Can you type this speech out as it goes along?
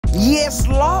Yes,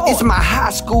 Lord. It's my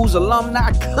high school's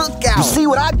alumni cookout. You see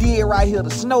what I did right here? The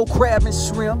snow crab and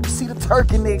shrimp. You see the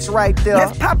turkey necks right there.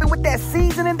 Let's pop it with that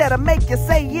seasoning that'll make you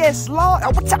say yes, Lord.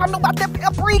 What y'all know about that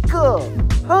paprika?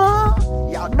 Huh?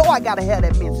 Y'all know I gotta have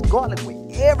that minced garlic with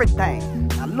everything.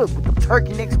 Now look, with the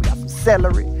turkey necks, we got some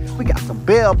celery. We got some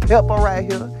bell pepper right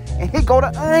here. And here go the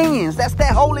onions. That's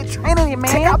that holy trinity, man.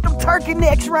 Check out them turkey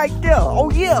necks right there. Oh,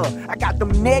 yeah. I got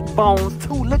them neck bones,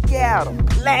 too. Look at them.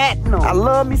 Platinum. I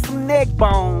love me some neck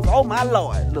bones. Oh, my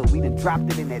Lord. Look, we done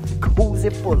dropped it in that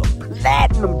jacuzzi full of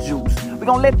platinum juice. We're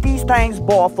going to let these things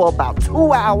boil for about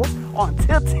 2 hours or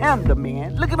until tender,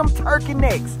 man. Look at them turkey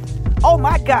necks. Oh,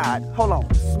 my God. Hold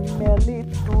on. Smell it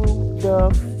through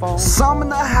the phone.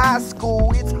 Summoner High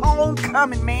School. It's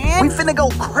homecoming, man. We finna go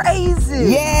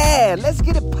crazy. Yeah, let's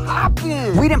get it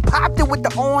popping. We done popped it with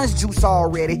the orange juice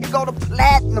already. Here go the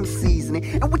platinum seasoning.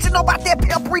 And what you know about that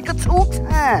paprika 2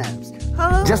 times?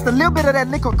 Huh? Just a little bit of that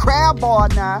liquid crab bar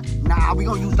now. Nah, we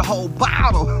gonna use the whole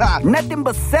bottle. Nothing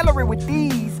but celery with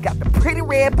these. Got the pretty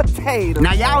red potatoes.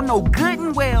 Now y'all know good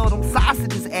and well them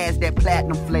sausages adds that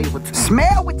platinum flavor too.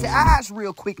 Smell with your eyes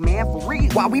real quick, man, for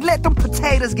real. While we let them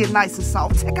potatoes get nice and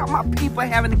soft, check out my people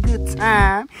having a good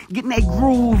time, getting that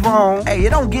groove on. Hey, it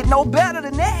don't get no better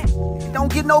than that. It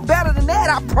don't get no better than that,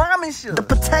 I promise you. The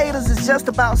potatoes is just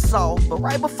about soft, but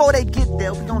right before they get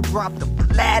there, we gonna drop the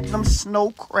platinum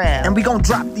snow crab. And we gonna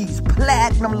drop these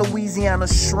platinum Louisiana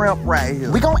shrimp right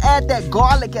here. We gonna add that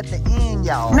garlic at the end,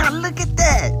 y'all. Now look at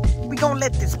that. We gonna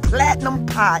let this platinum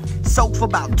pot soak for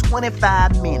about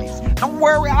 25 minutes. Don't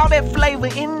worry, all that flavor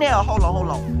in there. Hold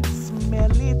on. Smell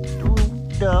it through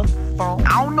the phone.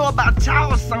 I don't know about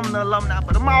y'all or some of the alumni,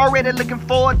 but I'm already looking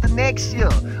forward to next year.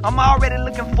 I'm already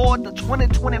looking forward to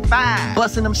 2025.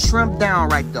 Busting them shrimp down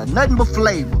right there. Nothing but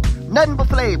flavor. Nothing but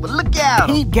flavor. Look at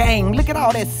them. Heat gang. Look at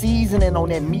all that seasoning on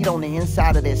that meat on the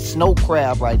inside of that snow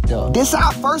crab right there. This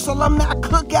our first alumni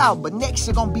cookout, but next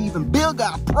year gonna be even bigger,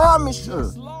 I promise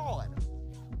you.